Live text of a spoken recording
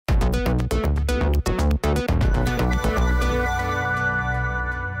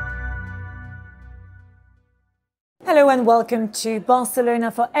and welcome to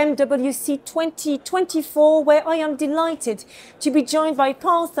Barcelona for MWC 2024, where I am delighted to be joined by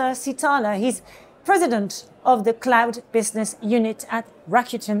Partha Seetala. He's president of the Cloud Business Unit at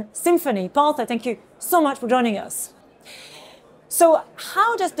Rakuten Symphony. Partha, thank you so much for joining us. So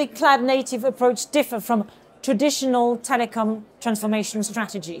how does the cloud-native approach differ from traditional telecom transformation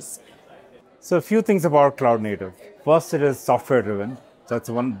strategies? So a few things about cloud-native. First, it is software-driven. So that's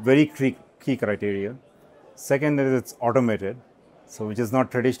one very key criteria. Second is it's automated, so which is not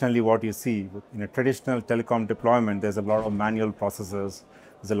traditionally what you see. In a traditional telecom deployment, there's a lot of manual processes,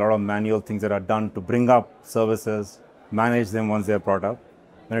 there's a lot of manual things that are done to bring up services, manage them once they're brought up.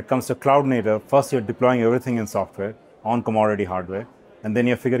 When it comes to cloud native, first you're deploying everything in software on commodity hardware, and then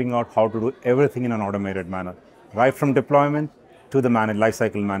you're figuring out how to do everything in an automated manner, right from deployment to the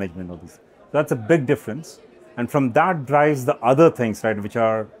lifecycle management of this. So that's a big difference, and from that drives the other things, right, which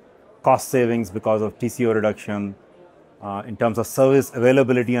are cost savings because of TCO reduction. In terms of service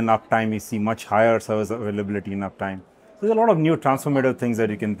availability and uptime, you see much higher service availability and uptime. There's a lot of new transformative things that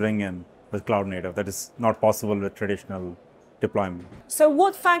you can bring in with cloud native that is not possible with traditional deployment. So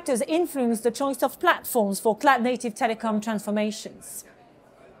what factors influence the choice of platforms for cloud native telecom transformations?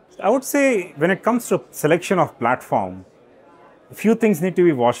 I would say when it comes to selection of platform, a few things need to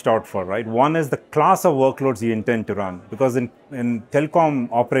be watched out for, right? One is the class of workloads you intend to run, because in telecom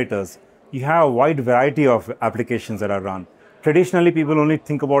operators, you have a wide variety of applications that are run. Traditionally, people only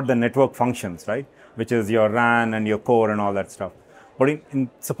think about the network functions, right? Which is your RAN and your core and all that stuff. But in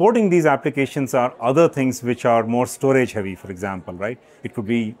supporting these applications are other things which are more storage heavy, for example, right? It could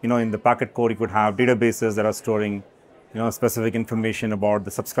be, in the packet core, you could have databases that are storing, specific information about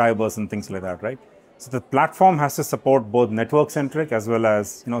the subscribers and things like that, right? So the platform has to support both network-centric as well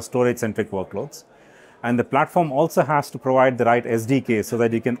as storage-centric workloads. And the platform also has to provide the right SDK so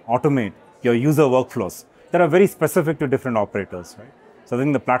that you can automate your user workflows that are very specific to different operators, right? So I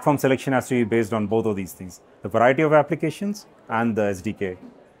think the platform selection has to be based on both of these things, the variety of applications and the SDK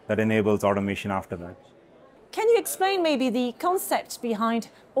that enables automation after that. Can you explain maybe the concept behind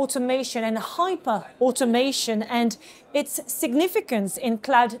automation and hyper-automation and its significance in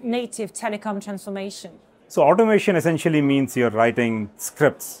cloud-native telecom transformation? So automation essentially means you're writing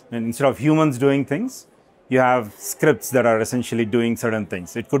scripts, and instead of humans doing things, you have scripts that are essentially doing certain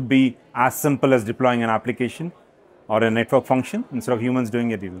things. It could be as simple as deploying an application or a network function instead of humans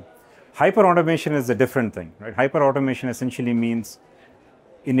doing it even. Hyper-automation is a different thing, right? Hyper-automation essentially means,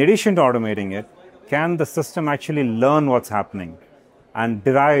 in addition to automating it, can the system actually learn what's happening and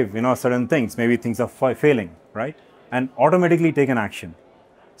derive, certain things, maybe things are failing, right? And automatically take an action.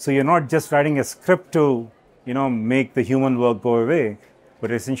 So you're not just writing a script to, make the human work go away,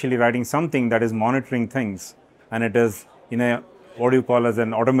 but essentially writing something that is monitoring things, and it is in a, what do you call as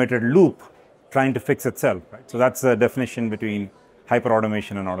an automated loop, trying to fix itself, right? So that's the definition between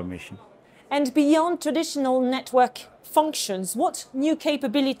hyper-automation and automation. And beyond traditional network functions, what new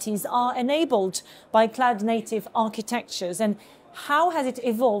capabilities are enabled by cloud-native architectures, and how has it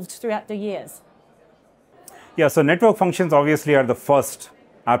evolved throughout the years? Yeah, so network functions obviously are the first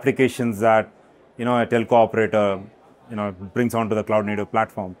applications that a telco operator brings onto the cloud-native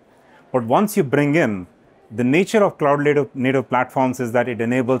platform. But once you bring in, the nature of cloud-native platforms is that it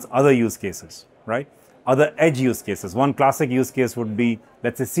enables other use cases, right? Other edge use cases. One classic use case would be,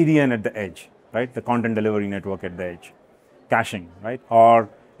 let's say, CDN at the edge, right? The content delivery network at the edge. Caching, right? Or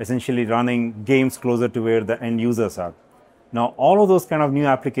essentially running games closer to where the end users are. Now, all of those kind of new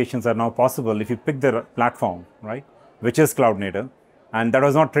applications are now possible if you pick the platform, right? Which is cloud native. And that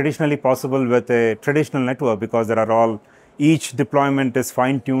was not traditionally possible with a traditional network because each deployment is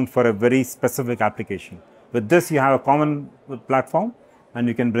fine-tuned for a very specific application. With this, you have a common platform, and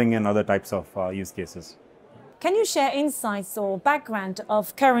you can bring in other types of use cases. Can you share insights or background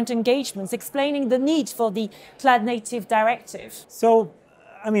of current engagements explaining the need for the cloud-native directive? So,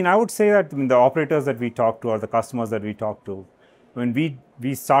 I would say that the operators that we talk to or the customers that we talk to,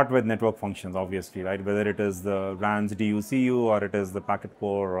 we start with network functions, obviously, right? Whether it is the RAN's DU/CU or it is the packet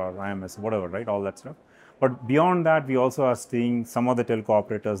core or IMS, whatever, right? All that stuff. But beyond that, we also are seeing some of the telco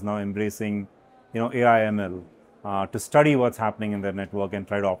operators now embracing, AI/ML to study what's happening in their network and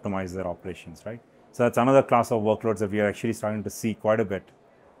try to optimize their operations, right? So that's another class of workloads that we are actually starting to see quite a bit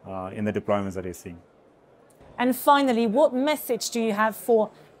in the deployments that we're seeing. And finally, what message do you have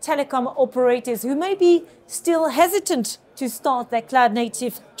for telecom operators who may be still hesitant to start their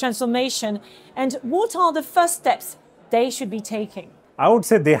cloud-native transformation? And what are the first steps they should be taking? I would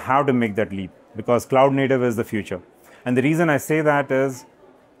say they have to make that leap because cloud-native is the future. And the reason I say that is,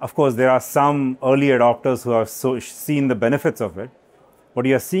 of course, there are some early adopters who have seen the benefits of it. but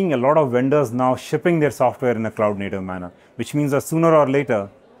you are seeing a lot of vendors now shipping their software in a cloud native manner, which means that sooner or later,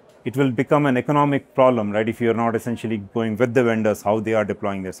 it will become an economic problem, right? If you're not essentially going with the vendors, how they are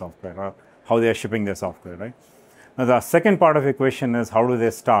deploying their software or how they are shipping their software, right? Now, the second part of your question is how do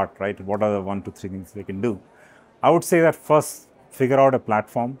they start, right? What are the 1 to 3 things they can do? I would say that first, figure out a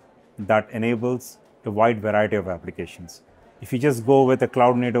platform that enables a wide variety of applications. If you just go with a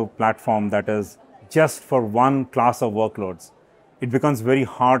cloud native platform that is just for one class of workloads, it becomes very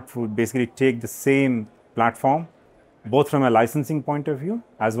hard to basically take the same platform, both from a licensing point of view,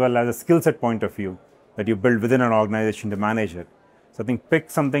 as well as a skill set point of view that you build within an organization to manage it. So I think pick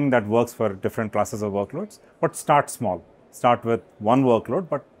something that works for different classes of workloads, but start small. Start with one workload,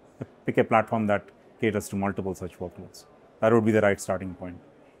 but pick a platform that caters to multiple such workloads. That would be the right starting point.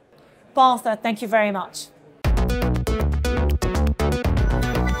 Partha, thank you very much.